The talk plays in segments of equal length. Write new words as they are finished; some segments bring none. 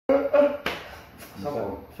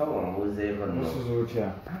Someone was there for no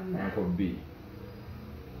Suzan. Uncle B.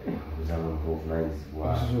 Suzan of nice.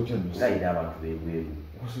 Suzan. I never will.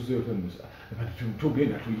 Suzan. To be a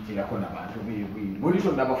tweet in a corner. What is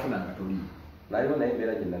your number for Toli? I don't like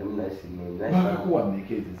better than nice. Who are the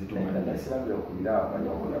cases? It was not going out. I don't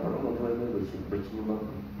know what you know.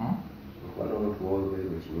 One of the world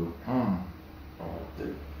which you.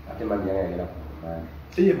 I think my young enough.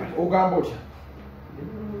 See, but Ogambocha.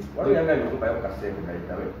 What are you going to do by a second?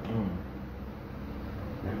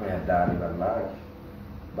 Never had done even large.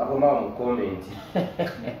 But mom comment.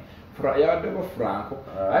 Frayado Franco.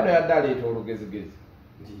 I know that it all gets a giz.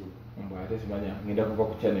 But this money, you don't go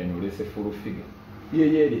to channel and listen full figure.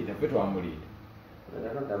 Yeah, the better one will eat.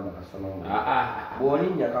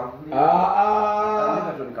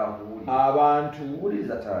 Abantu. What is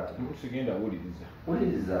that? What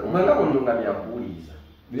is that? What is that?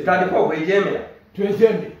 Stadi kwa kujemea.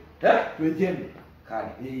 Tuwejembe. Tuwejembe.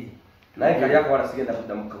 Kali. Naye kali yako wanasigenda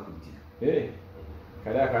kudamuka kujitika.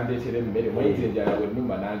 Kali akandechere mmere mwenze njala we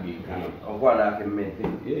numa nange kali. Okwa nake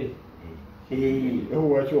mmere.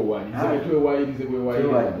 Wacho wani. Zime tuwe wairize kwe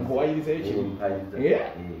wairize. Wairize echi.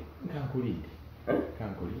 Nkankulinde.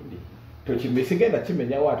 Nkankulinde. Tochimesigenda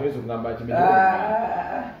chimenya watu wezo ngamba chimenya.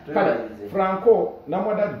 Kale Franco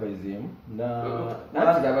namwada advise him na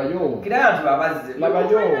ati labayo. Kila antu babazize.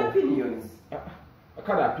 Labayo opinions.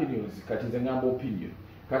 Akala opinions katize ngamba opinion.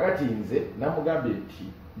 Kakati nze namugambe eti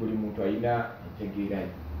buli muntu alina entegeera.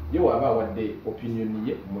 Yo waba wadde opinion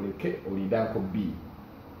ye muleke olidanko B.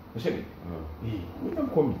 Oshege?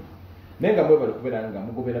 Mutamkomi. Nenga mwe bali kubera nga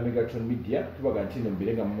mugobera Megatron Media tubaga ntine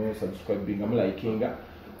mbere nga mu subscribe nga mu likinga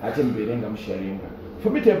ate mbere nga mu sharinga.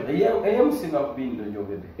 Fumite MC ngakubindi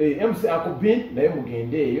njogede. MC akubindi naye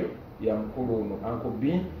mugende eyo ya mukulu ono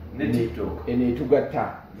akubindi ne TikTok. Ene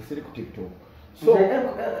tugata zisiri ku TikTok. So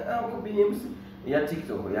akubindi MC ya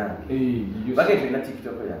TikTok yange. Baga ina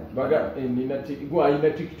TikTok yange. Baga nina TikTok ina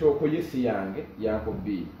TikTok yesi yange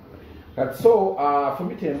yakubindi. So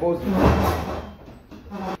fumite embozi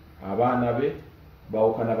abaana be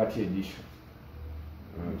bawukana batya edition.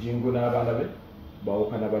 Bugingo n'abaana be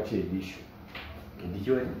bawukana batya edition.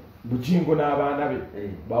 Bugingo n'abaana be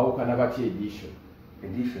bawukana batya edition.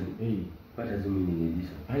 Edition? What does it mean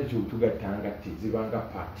edition? Ajo tugatanga zibanga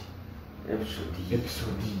party. Episode.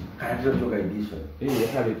 I don't know edition.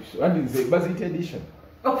 Kale episode. And nze bazita edition.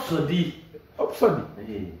 Episode.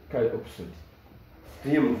 Kale episode.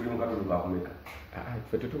 Ndiye mvulimu kato lubakumeka.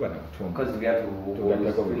 Fete tubana kutonga. Because we have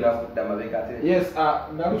to damabeka ate. Yes,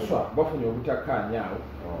 naruswa bafunye obutakanyaawo.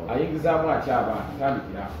 Ayingizaamu akyaba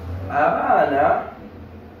tandikira. Abaana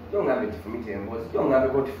yongambe tifumite embozi. Yongambe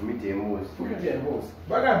ko tifumite embozi. Tifumite embozi.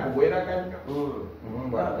 Bagambo bweraganyo.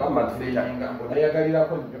 Bamba tufeyinga mbo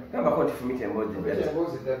yagalirako nnyo. Gamba ko tifumite embozi.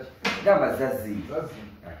 Embozi dati. Gamba zazi.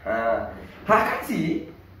 Hakati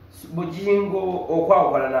Bugingo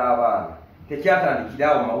okwawukana n'abaana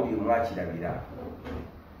tekyatandikirawo mawulire mwakirabira.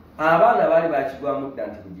 Abaana baali bakigwamu dda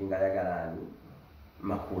nti Bugingo ayagala ani?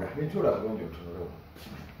 Makula. Nitula bulungi otulo.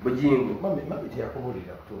 Bugingo. Mami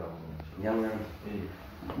teyakubulira kutula bulungi. Nyang'ambi.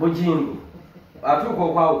 Bugingo. Atuuka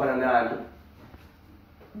okwawukana n'ani?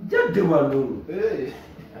 Jadde wano.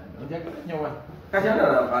 Njagala nnyo wano. Kati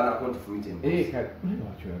anaana ko tifumite embozi. Kale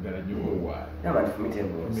wakyoyagala nnyo owaali. Yaba tifumite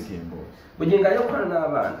embozi. Tifumite embozi. Bugingo ayawukana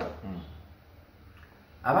n'abaana.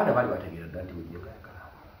 Abaana bali bategeera dda nti Bugingo ayagala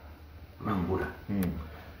Makula.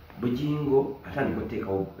 Bugingo atandika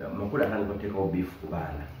oteekawo Makula atandika oteekawo beef ku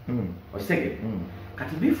baana. Osegere.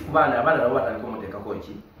 Kati beef ku baana abaana nabo batandika omuteekako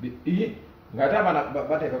ki? Ng'ate abaana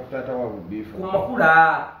bateeka ku taata waabwe beef. Ku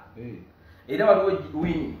Makula. Era waliwo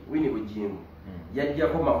Wini Bugingo.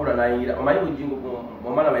 Yajjako Makula n'ayingira. Omanyi Bugingo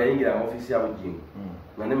omwana bwe yayingira mu ofiisi ya Bugingo.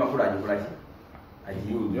 Nga ne Makula agikola ki?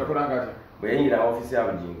 Agiyingira. Yakola ng'ate? Bwe yayingira mu ofiisi ya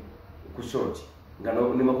Bugingo ku short. Nga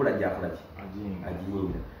ne Makula ajjakola ki?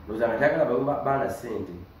 Agiyingira. Ndowooza nga kyagala baana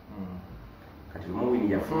ssente. Kati lumu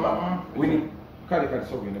Wini yafuluma. Kale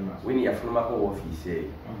sogende maaso. Wini yafulumako ofiisi eyo.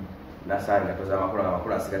 Nasanga toza Makula nga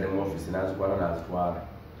Makula asigadde mu ofiisi n'azikwana n'azitwala.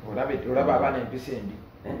 Olaba abaana empisa embi.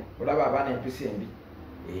 Olaba abaana empisa embi.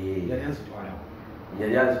 Yali azitwalawo.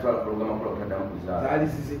 Yali azitwala kulunga Makula okutaddamu kuzaala. Zaali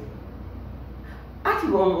zize. Ati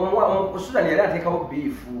Suzan yali ateekawo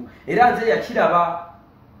biifu era nze yakiraba.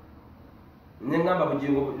 Nengamba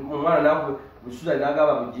Bugingo omwana naku Suzan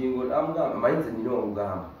n'agamba Bugingo n'amugamba mayinza nnina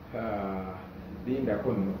omugamba. Linda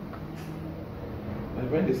kono.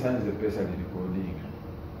 And when the sun is the person recording.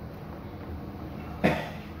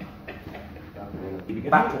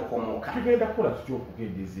 Batokomoka. Tugenda kukola tutya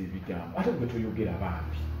okugendeza ebigambo ate gwe toyogera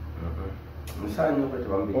bambi. Musaala nnyo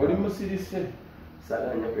kwetaba mu bigambo. Oli musirise.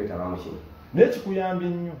 Saagala nnyo kwetaba mu kino. Naye kikuyambye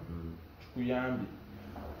nnyo. kikuyambye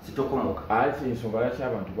sitokomoka ati ensonga lwaki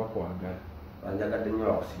abantu bakwagala banjagadde nnyo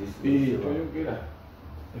bakusirisi toyogera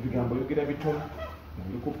ebigambo yogera bitono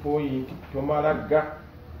biri ku point tomalagga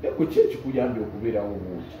negwe ki ekikuyambye okubeerawo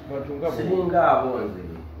bwoti bantu nga siringa abo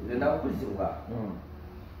nze nakuzibwa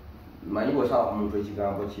manyi bwosaba ku muntu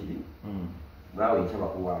ekigambo kibi naawe ekya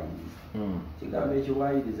bakuwaayiriza kigambo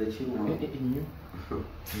ekiwaayiriza kiruma nnyo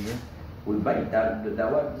we bite the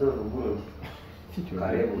words of good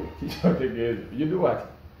kalebu kikyotegeeza you do what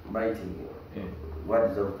biting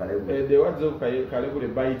words of kalebu the words of kalebu le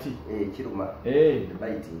bite kiruma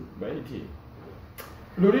biting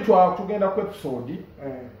luli tugenda ku episode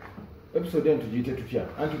eno tugiyite tutya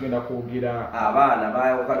anti tugenda kwogera abaana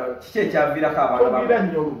bayokana kiki ekyaviirako abaana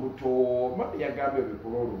nnyo olubuto mami yagamba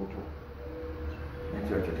ebikula olubuto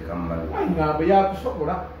ekyo tekamumali ngambe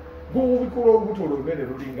yakusobola gubikula olubuto olunene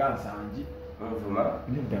lulinga nsangi nvuma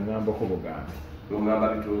nedda ngambako bugambe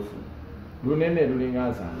lungamba bituufu lunene lulinga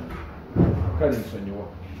nsangi kale nsonyiwa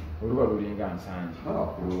oluba lulinga nsangi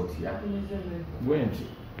kulotya bwe nti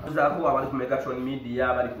tuzaako abali ku Megatron Media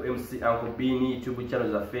abali ku MC Uncle Bean YouTube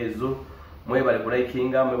channel zaffe ezo mwe bali ku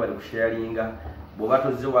likinga mwe bali ku sharinga bwoba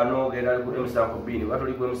tozze wano ogenda ku MC Uncle Bean bwoba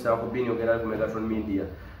toli ku MC Uncle Bean ogenda ku Megatron Media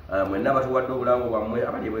mwenna batuwadde obulango bwammwe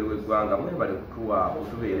abali ebweru w'eggwanga mwe bali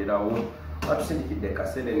kutubeererawo batusindikidde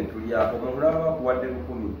kasende ne tulyako omuntu naba bakuwadde 10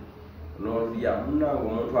 n'olulya munnange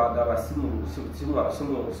omuntu agaba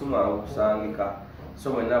simwangu kusangika so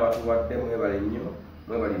mwenna batuwadde mwebale nnyo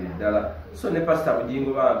mwebalire ddala so ne pastor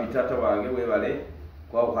Bugigo bambi taata wange webale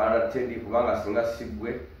kwawukana Tedi kubanga singa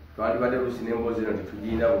siggwe twandibadde lusi n'emboozi eno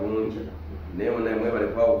tetugiina bulungi naye munaye mwebale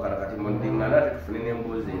kwawukana kati mundiŋŋana ate tufune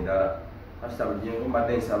n'emboozi endala pastor Bugigo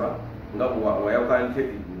mbadde nsaba nga wayawukana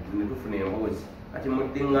Tedi ne tufuna emboozi kati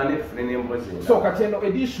mundiŋŋane tufune n'emboozi endala so kati eno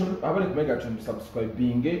edition abali ku Megatron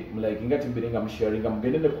subscribinge mulakinga timbirenga musharinga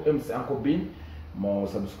mugende ne ku MC Uncle Bean mu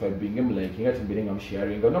subscribinge mulakinga timbirenga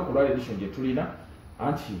musharinga olunaku lwali edition gye tulina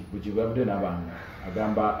anti Bugigo yabudde n'abaana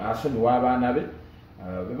agamba asonyiwa abaana be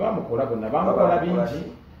bebamukola bonna bamukola bingi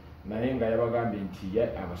naye nga yabagambye nti ye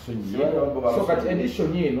abasonyiye so kati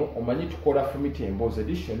edition eno omanyi tukola fumita emboozi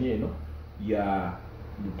edition eno ya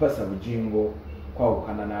Pastor Bugigo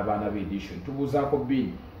kwawukana n'abaana be edition tubuuzaako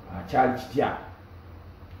Bean kyali kitya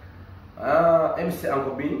MC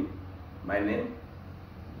Uncle Bean my name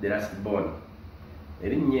the last born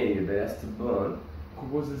erinnya eryo the last born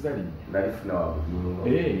kubuuziza linnya nalifuna wa Bugigo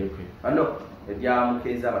okay ano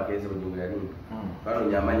eryamukeza abakeeze Bugigo yali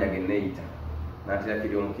banoonya amanya genneeyita natera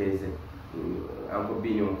kiri omukeeze Uncle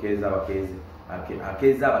Bean omukeeze abakeeze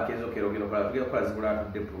akeeza abakeeze okerogero kola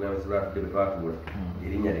zibulatudde programu zibulatudde betwatuula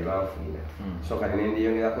erinnya lyebanfuira so kati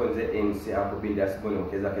nendiyongerako nze MC Uncle Bean dasiboni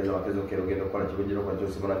omukeeze akeeze abakeeze okerogero kola kibojero kola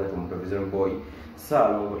kyosimonagati omuprovision boy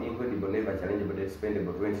salongo incredible never challengeable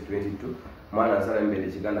expendable 2022 mwana asala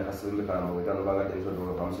mbere kiganda kasembe kala mu wetano bagadde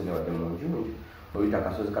nsodola kamusene wadde mu njunju oyita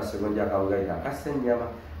kasozi kasegonja kawugaita akasenyama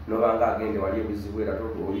nobanga agende wali ebuzibwera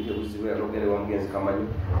toto oyite buzibwera nogende wa mugenzi kamanyi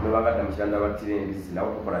nobagadda mu kiranda battira embizi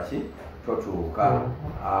nawo tukola ki totuuka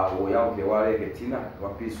awo yawuke waleege tina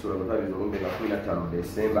wapiisula lutabiza olumbe nga 15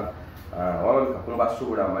 Desemba wabamika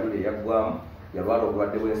kumbasuubula amalire yaggwamu yalwala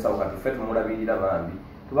obulwadde bw'ensawo kati ffe tumulabirira bambi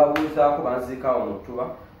tubabuuzaako banziikaawo mu ttuba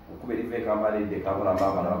okuba eriva ekampala edde ekampala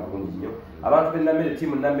mbambala bakulungi nnyo abantu b'ennamere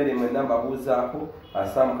ttiimu nnamere mwenna mbabuuzaako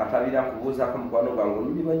Saamu Katabira nkubuuzaako mukwano gwange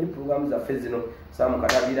onyumirwa nnyo pulogulaamu zaffe zino Saamu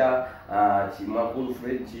Katabira Makulu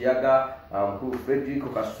Fred Kiyaga Mukulu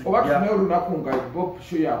Frederick Kasujja oba tunaye olunaku nga Bob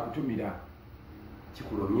show yakutumira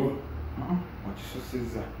kikulumye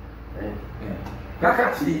okisosezza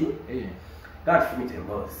kakati kati fumita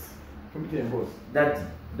emboozi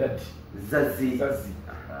dadi zazi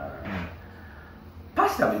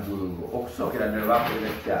Pastor Bugigo okusookera ddala bakolera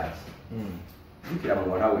kyaki jukira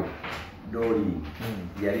muwala we Toli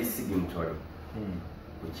yali sigintole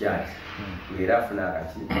ku kyaki ng'era afuna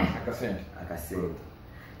akasente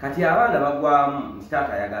kati abaana bagwamu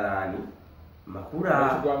taata ayagalaani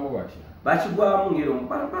Makula bakigwamu ngero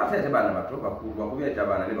ate baana bato bakulu bakubya ate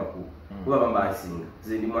abaana ne bakulu kuba bambansinga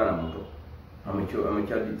nze ndi mwana muto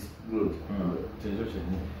amukyadi gundi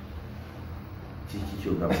kiki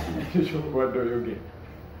kyogamba kyokubadde oyoge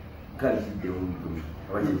kale kiddewo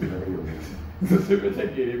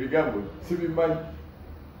nzesebetegeera ebigambo sibimanyi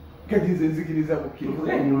kati nze nzikiriza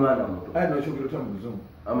bukkiri mwana muto aye nokyogera otya mu luzungu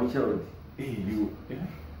amukyalodi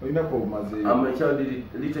olinako obumaze amukyalodi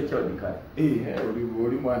little child kale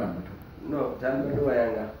oli mwana muto no tandibadde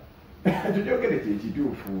wayanga tukyogere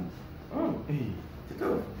kyekituufu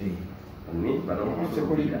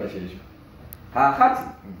sekulimba kyekyo kakati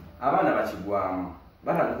abaana bakigwamu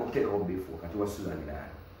batandika okuteekawo beefu wakati wa Suzan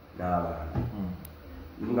n'abaana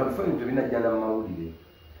nga bifo ebintu binajjana mu mawulire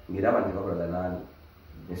ng'era abantu bakolaga nani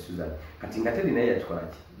ne Suzan kati nga teri naye yakikola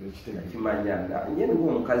ki yakimanya ye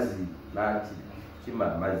ng'omukazi naati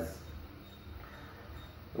kima amazzi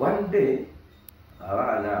one day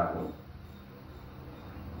abaana abo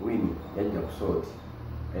Winnie yajja kusooti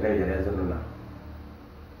era yali azonona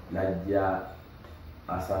najja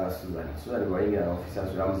asanga Suzan bwayingira na ofisi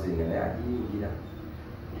asula muzinga naye agiyingira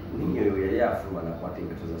Winnie oyo yali afuluma nakwata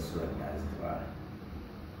engato za Suzan n'azitwala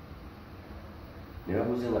ne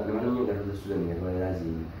babuuza nga ne banoonya engato za Suzan nga tewali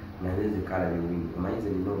azinga naze zikalabe Winnie omanyi ze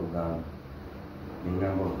nina olugamba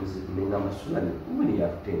nengamba Suzan Winnie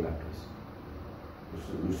yakutte engato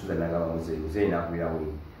Suzan n'agamba muzeeyi n'akulira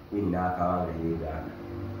Winnie n'akaaba nga yeegaana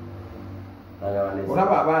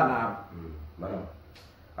olaba abaana abo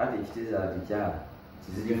anti ekiteezaala tekyala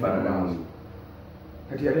kizigifaanana muni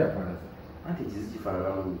kati yali afaanaza anti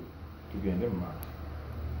kizigifaanana muni tugende mu maaso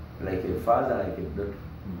like a father like a daughter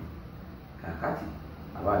kakati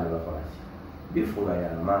abaana bakolaki bifunga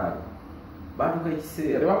y'amaanyi batuuka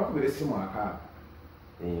ekiseera yali bamukubira essimu akaaba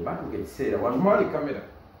batuuka ekiseera wali kamera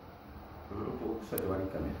okusatu wali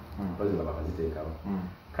kamera mpozi nga bakaziteekamu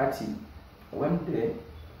kati wande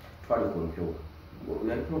twali ku mpyo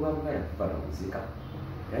yali programu nga yakuvala muzika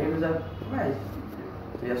yayinza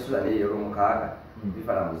yasula naye olwomukaaga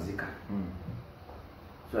bivala muzika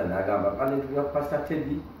sula n'agamba kanentuga Pastor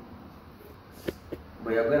Teddy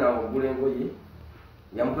bwe yagenda okugula engoye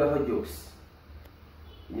yamugulako jokes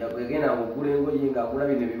yagenda okugula engoye ng'agula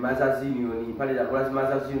bino bimaza zunioni mpale agula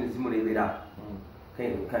zimaza zunioni zimulebera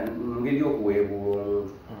ngeri y'okuweebuula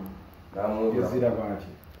omuntu yaziraba ati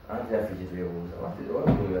anti yaffe kyetuyebuuza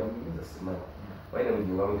wamuza simanyi waine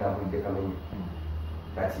Bugigo bamutambulidde kamenyi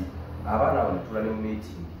kati abaana abo netula ne mu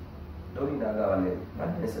meeting Toli n'agamba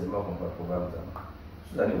nesebimakompaprogramu zamu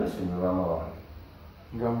Suzan wesonyiwe maama wange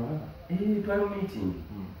twali mu meeting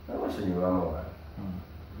wesonyiwe maama wange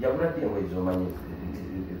yagula ddi engoye zomanyi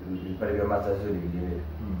ebipale byamazazoni bigemera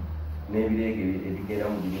n'ebireege ebigenda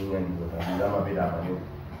mu biringa ndibotambula amabeere amanene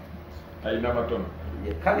alina amatono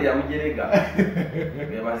kale yamujerega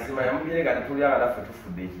mazima yamujerega nitulyanga naffe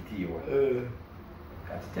tufudde ekitiibwa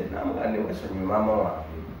kati tenamugane wesonyiwe maama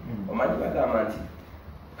wange omanyi bagamba nti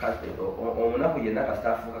omunaku yenna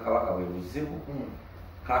kasitaafuuka kabaka bwe buzibu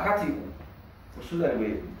kakati Suzan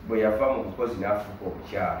bwe yava mu bukozi n'afuuka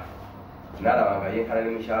obukyala n'alaba nga yenkana ne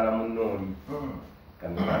mukyala munnooli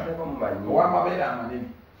kanateka mumanyi ow'amabeere amanene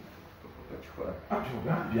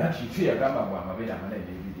atugambye nti ki yagamba bw amabeere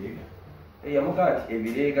amanene ebireega yamugaa nti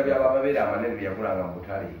ebireega by'amabeere amanene byeyagulanga mu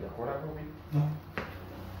butale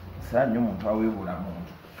saa nnyo omuntu aweebula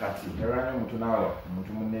muntu kati yalwanya omuntu naawe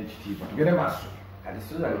omuntu munne ekitiibwa tugende maaso kati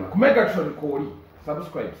Suzan kumega tusoli kooli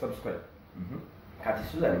subscribe kati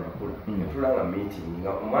Suzan Makula netulanga meeting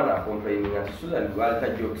nga omwana akomplaininga nti Suzan lwaleta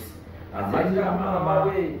jokes azayira maama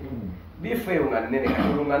we bifeeyo nga nnene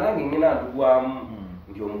katulunga nange ngina ndugwamu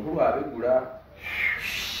nti omukulu abegula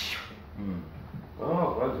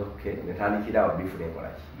netandikirawo bifu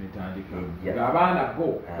nenkolaki abaana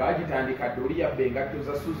bo bagitandika Toli yabba engatto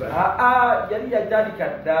za Suzan yali yatandika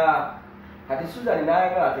dda kati Suzan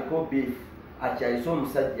n'ayagala ateko bifu akyayise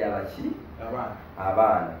omusajja abaki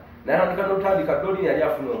abaana natandika n'otandika Toli yali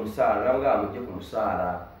afuna omusaala namugamba amugye ku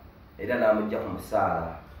musaala era n'amugya ku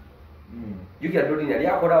musaala jukira Toli yali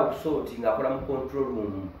akola okusooti ng'akola mu control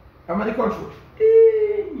room amanyi control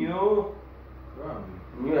nnyo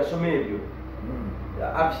yasoma ebyo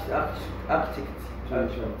architect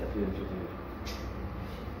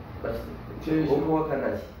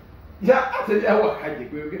omuwakanaki ate awakaje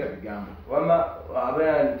kweyogera bigambo wama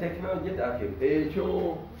abaana technology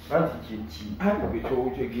ekyo anti kiki ate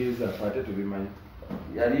ekyotegeeza ate tubimanyi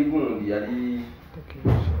yali gundi yali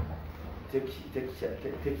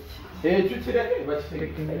ekyo kireke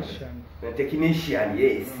technician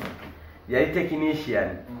yes yali technician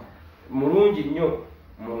mulungi nnyo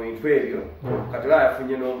mu bintu ebyo kati ola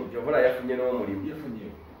yafunye n'omujovola yafunye n'omulimu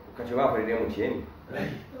kati oba akolere mutyeni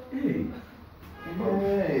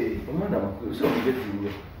omwana mukulu so mugezi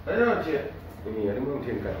nnyo yalimu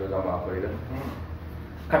omutyeni kati ozamu akolera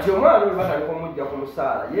kati omwana oyo bataliko omujja ku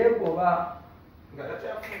musaala yeegoba nga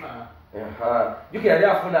takyafuna jukira yali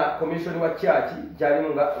afuna komishoni wa kyaki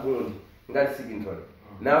gyalimu nga gundi nga Sigintole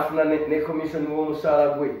n'afuna ne komishoni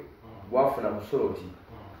w'omusaala gwe gwafuna busooti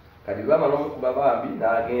kati bamala omukuba bambi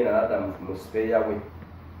n'agenda n'adda mu sipeeya we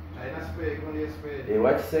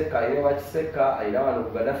wakiseka ayina wakiseka ayina wano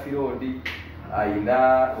ku Gadafiroodi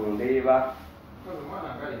ayina Ndeeba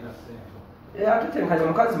atetenkanya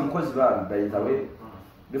mukazi mukozi bambi bayizawe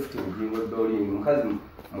lifuti Bugigo Dolingi mukazi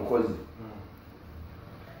mukozi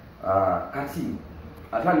kati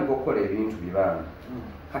atandika okukola ebintu bye bambi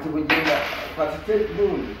kati bugenda kati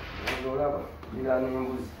tegundi olaba birana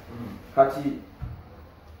embuzi kati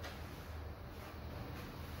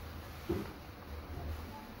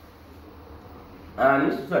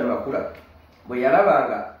ani Suzan Makula bwe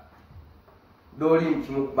yalabanga Toli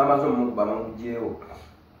nkimu bamaze omukuba bamuggyeewo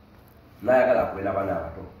n'ayagala akulera abaana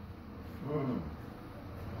abato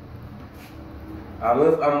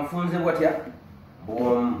amufunze bwatya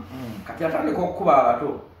bwomu kati atandika okukuba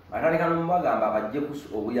abato atandika n'omubagamba abajje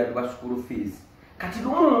obuyambi bwa school fees kati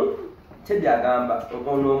lumu kyebyagamba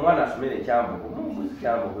ono omwana asomera ekyambogo mumbuzi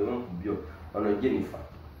kyambogo yomukubyo ono Jennifer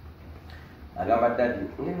agamba dadi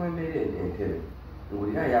ngeno embeera entebe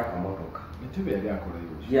ngulirayo akamotoka entebe yali akola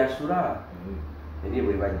yasula eri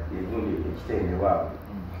bwe egundi ekitende waabwe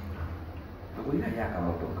ngulirayo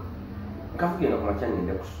akamotoka nkavugenda ku makya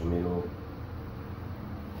ngende ku ssomero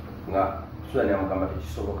nga Suzan yamugamba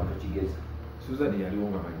tekisoboka tokigeza Suzan yaliwo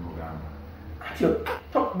nga bali mugamba atyo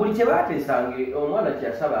buli kye baateesange omwana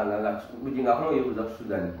kyeyasabanga nga buli ngaakomo yeebuuza ku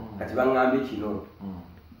Suzan kati baŋŋambe kino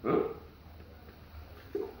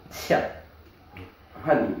tya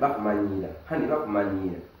hani bakumanyiira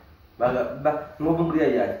ng'obungulira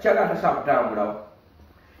yaki kyagala tasobola kutambulawo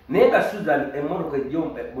naye nga Suzan emmotoka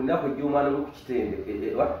bunaku ejy'omwana we ku kitende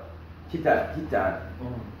kitaano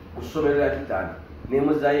ku ssomero lya kitaano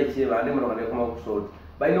nemuzaayo ekyebanda emmotoka nekoma kusooti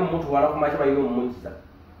balina omutwala ku makya balina omumuzza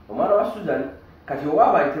omwana wa Suzan kati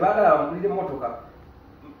owaabali tebaagala bamugulira emmotoka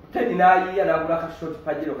tedi n'ayiiya n'agula akasooti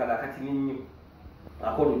pajero kana akatini nnyo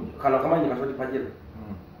kano kamanyi kasooti pajero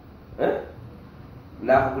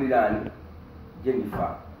n'akagulira ani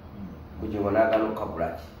Jennifer Bugigo n'agala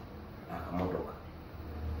okukagulaki akamotoka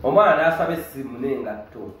omwana n'asaba essimu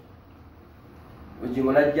n'engatto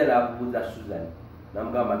Bugigo n'ajja n'abuuza Suzan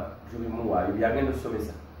n'amugamba tubimuwaayo byagenda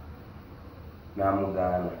okusomesa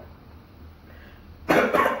n'amugaana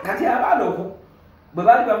kati abaana okwo bwe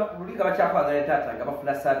baali bulika bakyakwagala taata nga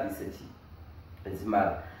bafuna saavisi eki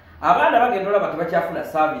ezimala abaana bagenda olaba tebakyafuna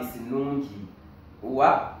saavisi nnungi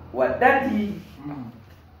wa dadi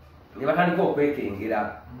ne batandika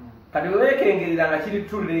okwekengera kati bwe beekengerera nga kiri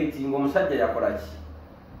too late ng'omusajja yakola ki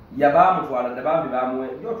yabaamutwala bambi bamuwe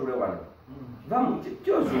yotule wano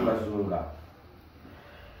kyozungazunga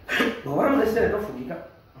obamulesere tofugika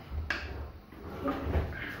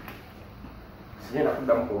sigenda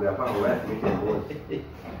kuddamu kwogera panga obayafumita emboozi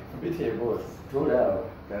mbita emboozi tolaawo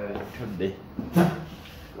todde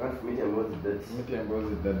fumita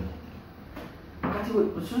emboozi dadi kati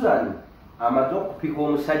Suzan amaze okupika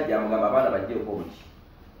omusajja amugamba abaana bajjeeko obuki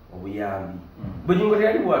obuyambi Bugigo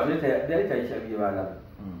teyali bwatu yali tayikyabye baana be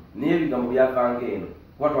naye ebigambo byavanga eno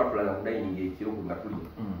kuba twatulanga ku dayiningi ekiro nga tulya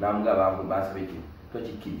n'amugamba bansaba ekiro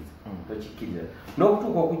tokikkiriza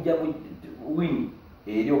n'okutuuka okujja wini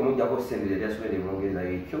eri okumujjako sente yali asobera ebongereza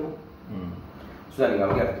ekyo Suzan nga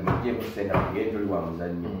amugamba kati mujjeeko sente akugere toli wa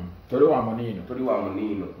muzannyo toli wa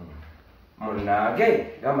muniino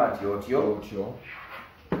munnange gamba nti otyo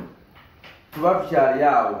tuba tukyali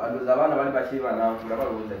awo adoza abaana bali bakiri bananfula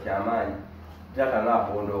balowooza kyamaanyi taata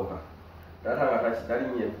naapondooka taata nga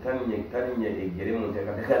talinye eggere mu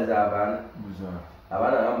nteekateeka z'abaana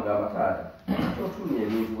abaana namugamba taata kyotumya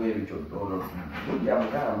ebintu bwebityo ono bujja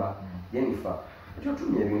mugamba Jennifer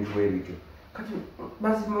kyotumya ebintu bwebityo kati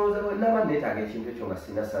mazima naba neetaaga ekintu ekyo nga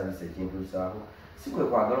sina saavisi ekintuusaako si kwe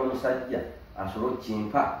kwagala omusajja asobole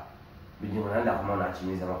okukimpa Bugigo nanda akomawo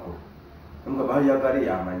n'akimiza makulu nga bayagale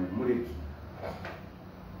yamanyi muleki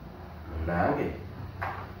nange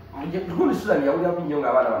gundi Suzan yawulira nnyo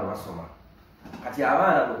ng'abaana bano basoma kati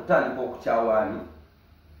abaana bwekutandika okukyawaani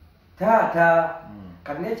taata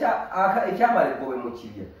kati ekyamala egobe mu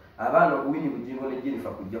kibya abaana Wini Bugigo ne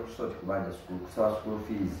Jennifer kujja kusooti kubanja kusaba school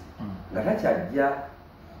fees nga takyajja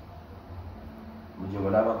Bugigo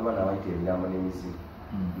n'abakuba n'abayita emirambo n'emizimu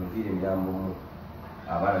muviire emirambo mu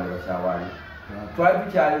abaana ne bakyawaani twali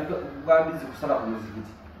tukyali bwambizi kusala ku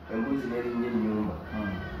muzikiti embuzi n'erinnya ennyumba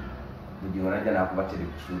Bugigo najja n'akuba tere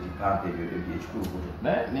ku kisuuti pampa ebyo ekikulukuto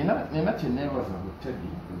nina kyeneebaza ku Teddy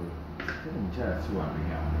mukyala si wa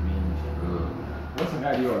bigambo bingi wasanga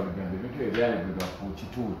aliyo wabigambo ebintu ebyayogedwa ku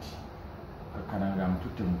kituuti kakana nga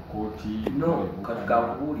amututte mu kkooti kati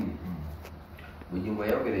kakubuulire Bugigo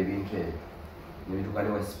yayogera ebintu ebyo nebituuka ne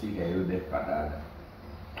wa sipiika Rebecca Kadaga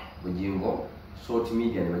Bugigo sort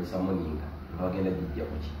media ne bagisamuninga nga bagenda gijja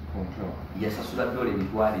kuki yasasula dola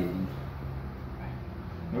emitwalo ebiri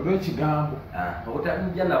nolwekigambo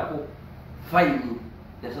obutajja nako fayini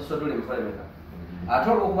yasasula dola emitwalo emeka ate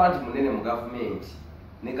olwokuba nti munene mu gavumenti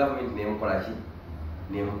ne gavumenti nemukolaki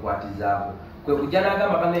nemukwatizaako kwe kujja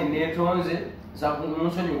n'agamba banaye neetonze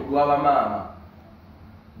munsonyi lw'abamaama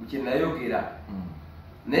bukye nayogera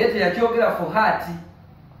naye teyakyogera fuhati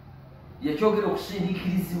yakyogera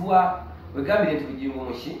okusindiikirizibwa wegambire nti Bugingo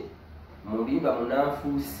muki mulimba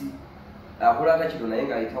munanfuusi akulaga kino naye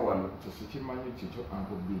ng'ayita wano kimanyi kikyo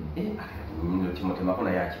ankobini kimutemako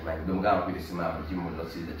naye akimanyi gwe mugamba kwirisimaamu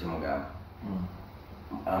kimuzosiiza kimugamba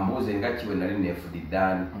ambuuze nga ki bwe nali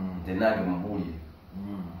neefudiddaani nze nange mubuulire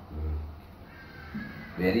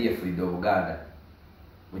beeri yefulidde Obuganda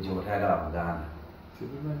Bugingo tayagala Buganda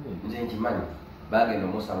nze nkimanyi bagenda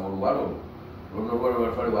omusaba oluwalo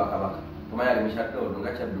olwali Bwakabaka omanyi ali mukyaddondo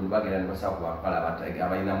nga kyaddondo bagenda ne basaba kubampala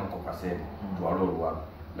abalinamuko kasente twala oluwalo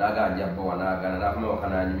n'aganja bbowa n'agaana n'akoma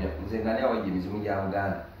wakananyumya nze nga naye awajja emizimu gya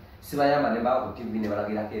Buganda sibayamba ne baba ku TV ne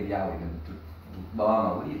balagirako ebyawe bawa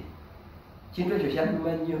amawulire kintu ekyo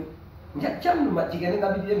kyannuma nnyo kyannuma kigende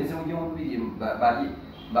nga bidira emizimu gy'omubiri bali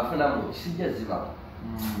bafunamu kisijja zibawo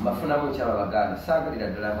bafunamu kyaba Baganda saagalira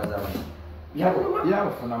ddala mbazabaki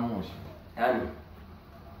yabafunamu ki ani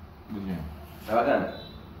Abaganda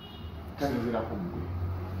sinzirako ggwe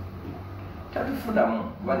tatufunamu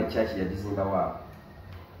kuba ne kyaki yagizimba waabo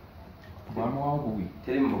bwamuwawo buwi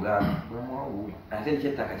teri mu Buganda bwamuwawo buwi ate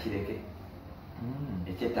ekyettaka kireke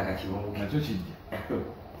ekyettaka kibuuke nakyo kijja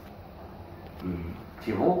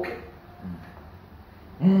kibuuke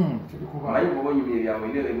manyi bwoba onyumya ebyamu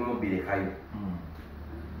ine ebimu birekayo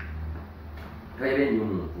toyebe nnyo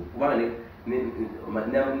omuntu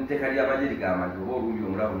kubanga nteeka ly'amagye ligamba nti oba olumbi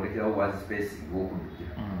omulabu mulekerawo wazi space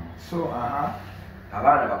gw'okudukira so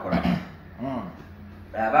abaana bakola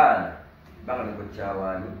abaana bakaleko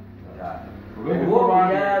kyawaani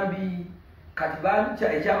olw'obuyambi kati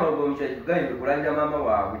ekyamagomukya kigayire kulangira maama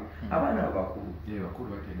waabwe abaana bakulu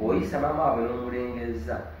oyisa maama waabwe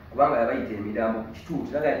n'omulengeza kubanga yabayita emirambo ku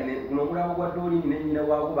kituuti naga guno omulambo gwa Toli ne nnyina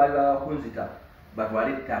waagwo baali bakunzita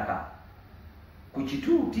batwale ettaka ku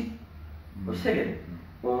kituuti okisegere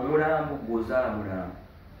omulambo gwozaala mulambo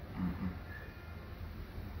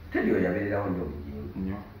teri oyabeererawo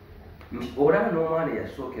nnyo Bugingo olaba n'omwana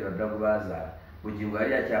eyasookera dda gwe baazaala Bugingo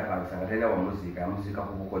yali akyapangisa nga talina wamuziika yamuziika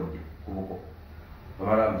ku bukodde ku buko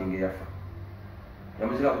omwana wa Bugingo eyafa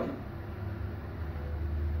yamuziika kuki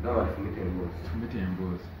gamba tufumite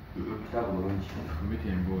emboozi kitaago bulungi fumite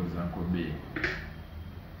emboozi ankobe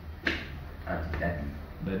anti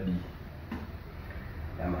dadi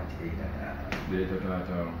gamba nti leeta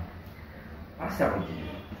taata asa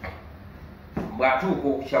Bugingo bw'atuuka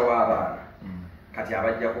okukyawa abaana kati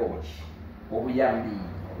abajjako obuki obuyambi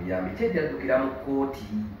tejjaddukira mu kkooti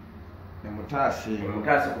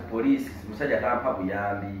emutaase ku poliisi musajja tampa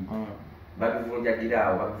buyambi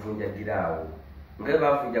babivunjagiraawo nga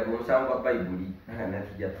bavunjaga omusango gwa Bayibuli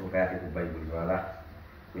natujja tuuka yate ku Bayibuli wala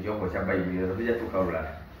ekyoko kya Bayibuli nazo tujja tuuka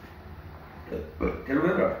lulala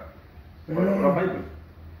teruberwa olwa Bayibuli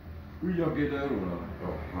lujagendayo lulala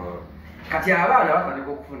kati abaana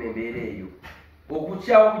batandika okufuna embeera eyo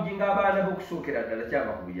okukyawa Bugingo abaana b'okusookera ddala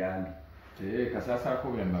kyava ku buyambi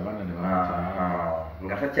kasaasaako buyambi abaana ne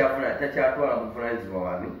nga takyatwala buvunanyizibwa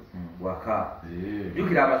wani waka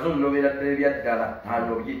jjukira amazoni nobeera ddala ebyaddala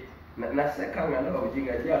anobye naseka nga ndaba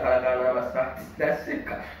Bugingo ajja akalagala n'amasaati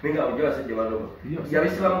naseka naye nga bujja abasajja banoba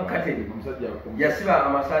yabisiba mu kateni yasiba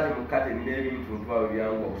amasaati mu kateni n'ebintu ntwawe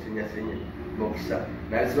byangu okusenyasenya bokisa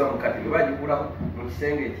nabisiba mu kateni bagikula mu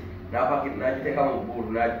kisenge ki n'agiteeka mu bbuulu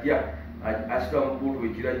n'ajja asitula mu bbuulu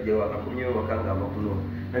ekirajja wakakunyewo waka nga amakunoba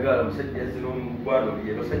nagala omusajja zino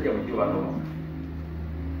omugwanobye basajja bujjo banoba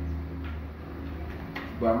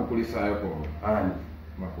bamukulisaayo ani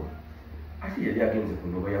Makula ate yali agenze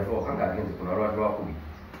kunoba yava waka nga agenze kuno alwatu lwakubi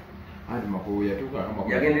anti Makula yatuuka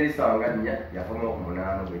yagendera esaawa nga 4 yavamo ku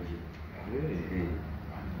 8 gwekiro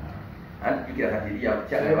anti jjukira kati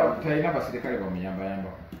talina abaserikale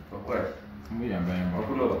bamuyambayambako okolaki muyambayamba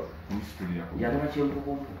okunoba omusitulira yanoba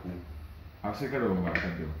kyempukumpuku abaserikale bo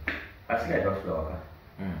baakaddewo asigaye basula waka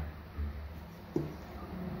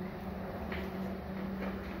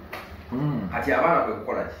kati abaana kwe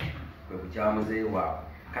kukola ki kwe kukyamuzeeyo waabwe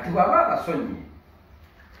kati bw'aba abasonyiye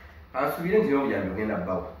ansuubire nti n'obuyambi bugenda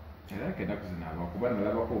bbawa era kenda kuzinaaba kuba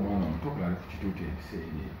nalabako omwana omuto ali ku kituuti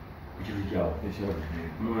ebiseera ku kitu kyawo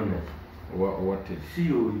mwana owateri si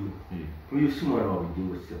oyo si mwana wa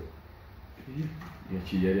Bugingo sio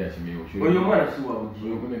yali akimeyo oyo omwana si wa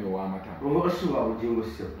Bugingo munene w'amata si wa Bugingo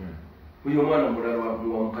sio oyo omwana omulala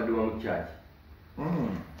wa mukadde wa mukyaki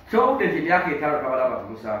kyobudde nti emyaka 5 tabalaba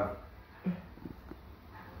tumusanvu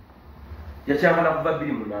yakyamala kuva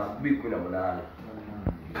 2018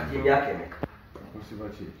 kati emyaka emeka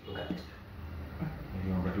osibaki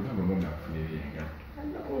nga tugamba mbona akufunira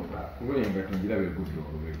engatto kuba engatto ngirabe egudde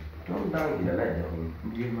olwebyo tondangira najja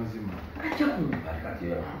mbye mazima ajja kumpa kati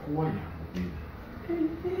akuwaya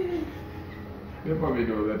Nepa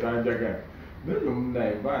video zatanjaga. Ndio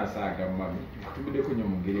mnaye basaga mami. Tubide kunyo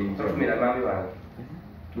mugere nje. Tumira mami wange.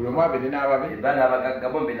 Tuloma bene n'ababe. Bana abagagga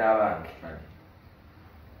bombe n'abange.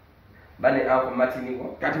 Bane ako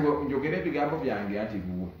matiniko. Kati njogere ebigambo byange ati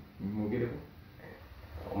buwe. Mugereko.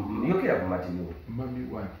 Yokera ku matiniko. Mami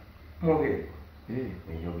wange. Mogere.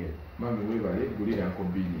 Yogere. Mami we bale gulira nko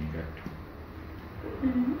bini ngatto.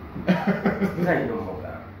 Nzai ndo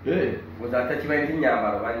mboga. Uzata kibaye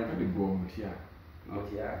nyambaro bani bigo mutya.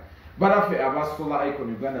 Mutya. Barafe abasola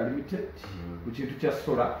icon Uganda Limited. Ku kintu kya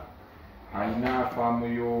sola. Aina famu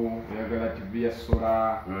yo Oyagara TV ya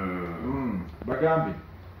sola. Bagambi.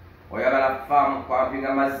 Oyagara famu kwa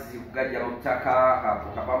pinga mazi kugajja mutaka hapo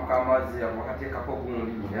kapamka mazi wakateka ko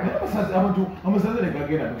gundi. Sasa abantu amasaze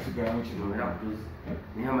lekagera kusigala mu kiro.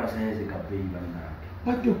 Ni amasaze kapei bana.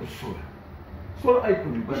 Bajja kusola. Sola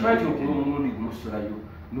icon Uganda. Bashaki okulundi kumusula yo.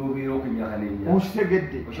 Nubiro kunyaka nenya.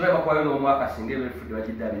 Oshitegedde. Oshobora bakwayo no mwaka singebe fudu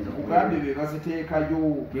bakidabiza. Uganda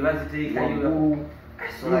baziteekayo. Baziteekayo.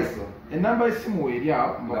 Yes. Enamba esimu eri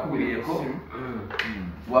awo mbakubireko.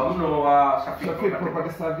 Wamuno wa Shafik Property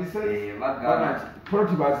Services. Bagana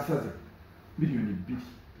proti bazisaze milioni 2.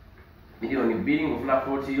 Milioni 2 ngofuna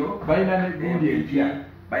proti yo. Baina ne gundi ejja.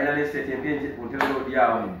 Baina ne estate embenje ku ntebe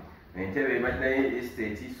odyawo. Entebe bajina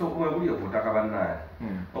estate so kumwe buli okutaka bannaye.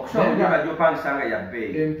 Okushobora kujja panga ya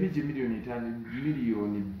bei. MPG milioni 5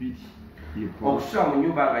 milioni 2. Okushobora mu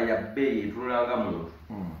nyumba nga ya bei tulanga muntu.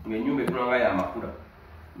 Ngenyumba tulanga ya Makula.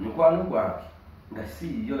 Mukwano gwange nga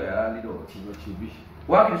si yo yalandiro kibo kibi.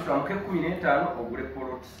 Wakiswa muke 15 ogule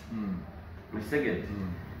polot. Miseged.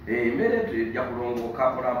 Mbere tujja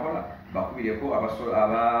kulongoka mpola bakubireko aba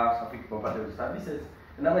Suffolk Property Services.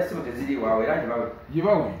 Naba simu tezili wawe yaje bawe.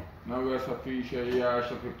 Yibawe. Nawe Suffolk ya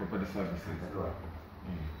Suffolk Property Services.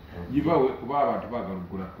 Yibawe kuba abantu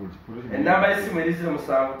bagalugula polot. Naba esimu eliziro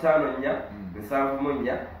 75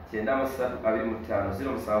 7 kyenda musatu 25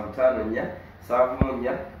 075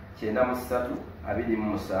 7 kyenda musatu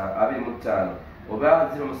 25 oba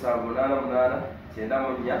 078 kyenda 5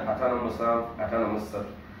 5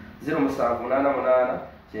 078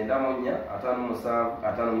 kyenda 5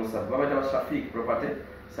 babata ba Suffolk Property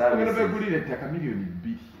Services. Ngene begulire ettaka milioni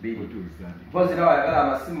 2 otuzandi. Pozi nawe ayagala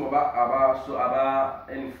amasimu aba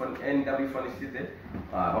NW Phone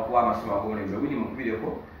bakuwa amasimu agolembe wini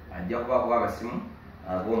mukubireko ajja kuba amasimu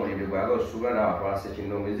ag'omulembe gwayagala osuubula n'abatwala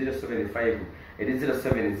Ssekindongo 075 eri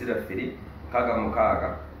 0703 kaga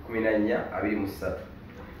mukaaga 14 23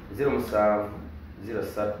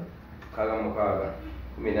 0703 kaga mukaaga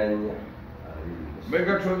 14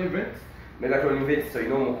 Megatron Events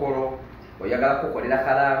oyina omukolo oyagala kukolera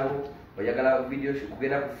kalango oyagala video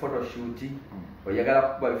kugenda ku photoshoot oyagala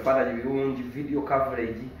kuba bifaananyi birungi video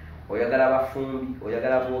coverage oyagala abafumbi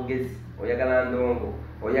oyagala boogezi oyagala ndongo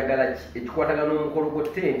oyagala ekikwatagana n'omukolo gwo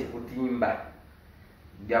tent kutimba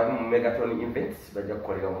jabu mu Megatron Events bajja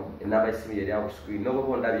kukoleramu enamba y'essimu yeri awo screen nobo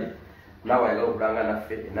bondabye nawe oyagala okulanga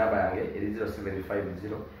naffe enamba yange eri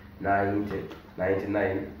 0750 90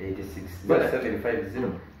 99 86 0750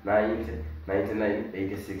 90 99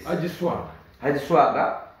 86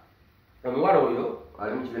 Agiswaga omuwala oyo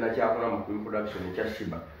ali mu kibiina kyakuna mu production ekya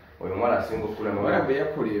Shiba oyo mwala asinga okunama walabe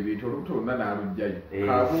yakola ebintu olutunda n'alujjayo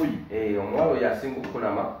kabuyi omuwala oyo asinga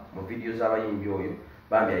okunama mu video z'abayimbi oyo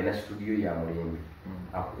bambi alina studio ya mulembe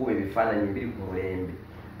akukuba ebifaananyi ebiri ku mulembe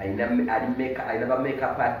alina ba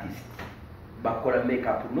makeup artist bakola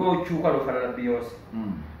makeup n'okyuka n'ofaanana Beyonce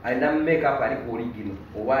alina makeup ali ku original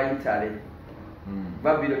owa Italy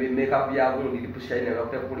babino bi makeup ya gundi lipushaina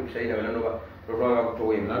bakutaka kuli pushaina bananoba lolwanga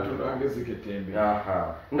kutowemba natulange ziketembe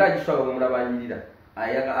ngagiswaga omulabanyirira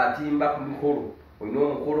ayaga atimba ku mikolo oyina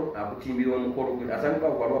omukolo akutimbira omukolo gwe asangibwa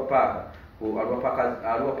ku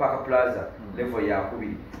alwa paka plaza level ya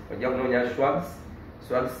kubiri ojja kunoonya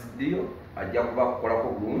swags dio ajja kuba kukolako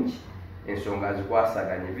bulungi ensonga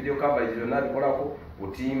azikwasaganya video coverage zonna abikolako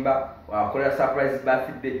otimba akolera surprise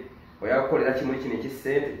birthday oyakolera kimuli kino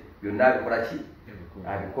ekisente byonna abikola ki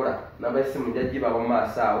abikola namba y'essimu njaggiba mu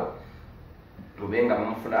maaso awo tubenga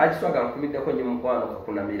mumufuna agiswaga nkumiddeko nnyo mukwano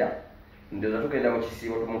kakunamira ndoza tugenda mu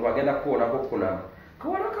kisiibo omuntu agenda kuwonako okunama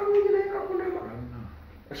kawala kalungi naye kakunama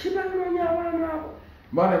okibanoonya abaana abo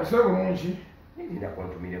baana ebiseera bulungi nidinda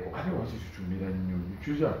kuntumireko ate wakitutumira nnyo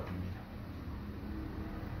kyuza kutumira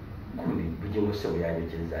gundi bugingo sebo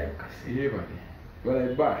yanjekenzaayo kasi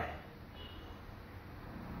yebale bye